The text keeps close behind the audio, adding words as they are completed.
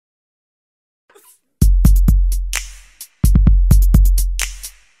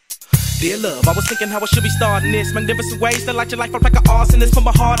Dear love, I was thinking how I should be starting this. Magnificent ways to light your life up like an arsonist. Put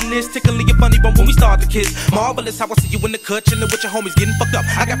my heart in this, tickling your funny bone when we start to kiss. Marvelous how I see you in the cut, chillin' with your homies, getting fucked up.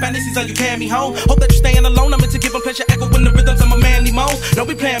 I got fantasies on you carrying me home. Hope that you're staying alone. I'm into giving pleasure, echoing the rhythms of my manly moans. Don't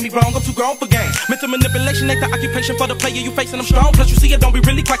be playing me wrong, I'm too grown for games. Mental manipulation ain't the occupation for the player you facing. I'm strong, plus you see it don't be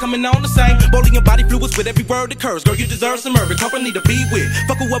really quite coming on the same. Bowling your body fluids with every word that curves. Girl, you deserve some urban company to be with.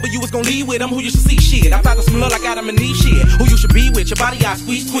 Fuck whoever you was gon' leave with, I'm who you should see shit. I thought the smell like Adam and Eve shit. Who you should be with, your body I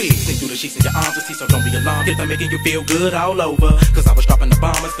squeeze quick. Sneak through the sheets in your arms and see, so don't be alarmed. If I'm making you feel good all over, cause I was dropping the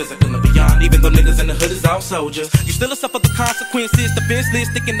bombers, physical and beyond. Even though niggas in the hood is all soldiers, you still a suffer the consequences. Defenseless,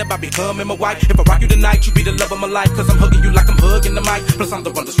 thinking about becoming my wife. If I rock you tonight, you be the love of my life. Cause I'm hugging you like I'm hugging the mic. Plus I'm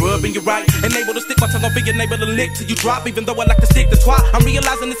the one that's rubbing you right, and able to stick my tongue on your neighbor to lick till you drop. Even though I like to stick the twat, I'm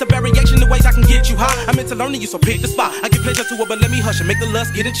realizing it's a variation of ways I can get you high. I'm into learning you, so pick the spot. I give pleasure to it, but let me hush and make the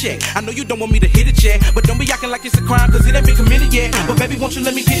lust get in check. I know you don't want me to hit it yet, but don't be acting like it's a crime, cause it ain't been committed yet. But baby, won't you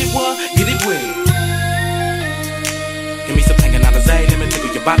let me get it what? Get it wet. Give me some hanging out of Zay, let me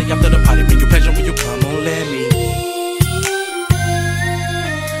tickle your body after the party. Bring you pleasure when you come on, let me.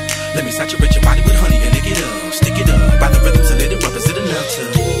 Let me saturate your body with honey and lick it up. Stick it up, by the rhythm to let it rub. Is it enough to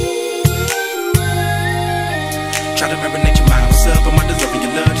try to marinate your mind? What's up? I'm not deserving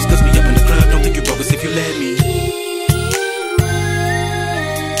your love just cause we up in the club. Don't think you're bogus if you let me.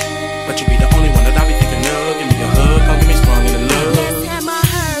 But you be the only one that I be thinking of. Give me a hug, come get me strong in the love. Last time I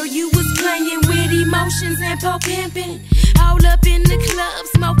heard you was playing with emotions and pimping. All up in the club,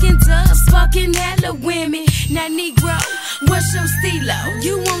 smoking dubs, fucking hella women. Now Negro, what's your stilo?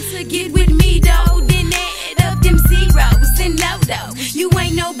 You want to get with me though? Then add up them zeros and low. You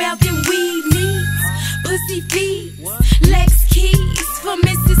ain't know about them weed needs, pussy feet, Lex keys for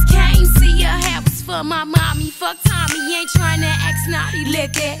Mrs. Kane. See a house for my mommy. Fuck Tommy, ain't trying to act snotty.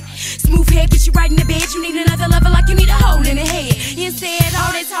 Let that smooth head get you right in the bed. You need another lover like you need a hole in the head. Instead,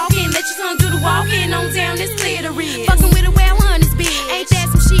 all that talking, let your son do the walking. On down this clear the red. Fucking with a well honest bitch. Ain't that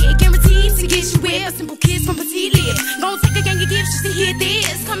some shit? Guaranteed to get you wet. A simple kiss from petite lips. Gon' take a gang of gifts just to hear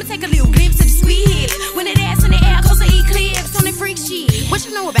this. Come and take a little glimpse of the sweet hip. When that ass in the air goes to eclipse on that freak shit. What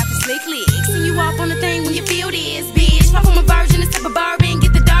you know about the slick licks? Send you off on the thing when you feel this, bitch. Pop from a virgin, a sip of bourbon,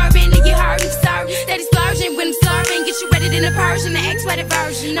 get the Durbin, and you heard him start. That he's splurging when I'm serving. Get you ready in a Persian, the X-rated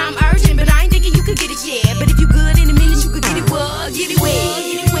version. I'm urgent, but I ain't thinking you could get it yet. But if you good in a minute, you could get it what? Get it wet,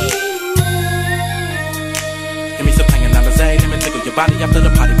 get it wet. Give me some hanging out of Zay, let me tickle your body after the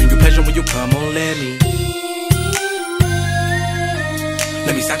party. Bring you pleasure when you come on, let me.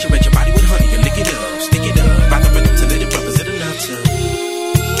 Let me saturate your body with honey and lick it up, stick it up, by the rhythm to let it rub. Is it enough to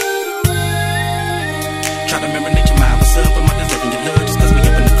try to marinate your mind? What's up? I'm not deserving your love just cause we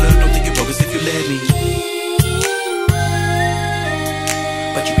up in the club. Don't think you're bogus if you let me.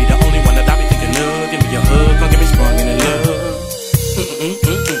 But you be the only one that I be thinking of. Give me a hug, don't get me sprung in love.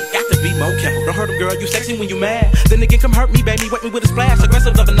 Got to be more careful. Don't hurt him, girl. You sexy when you mad. Then again, come hurt me, baby. Wet me with a splash.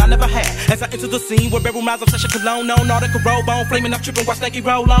 Aggressive loving I never had. As I enter the scene where barrel miles of such a cologne on, all that could roll bone, flaming up, tripping, watch Nike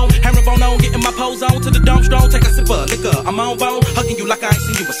roll on. Herringbone on, getting my pose on to the dome strong. Take a sip of liquor. I'm on bone, hugging you like I ain't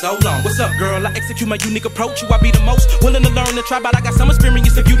seen you for so long. What's up, girl? I execute my unique approach. You, I be the most willing to learn and try, but I got some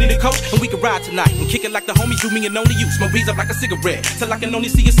experience if you need a coach. And we can ride tonight and kick it like the homies do me and only you. Smoke breeze up like a cigarette till I can only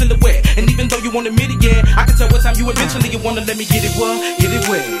see your silhouette. And even though you won't admit it yet, I can tell what time you eventually you wanna let me get it what? Get it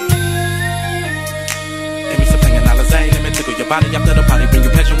wet. Give me some hanging out of Zay, let me tickle your body after the party. Bring you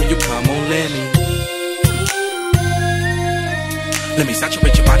pleasure when you come on, let me. Let me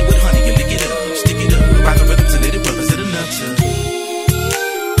saturate your body with honey and lick it up, stick it up, by the rhythm to let it rub. Is it enough to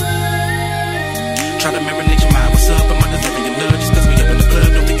try to marinate your mind? What's up? I'm not deserving your love just cause we up in the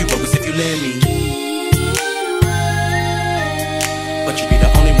club. Don't think you bogus if you let me.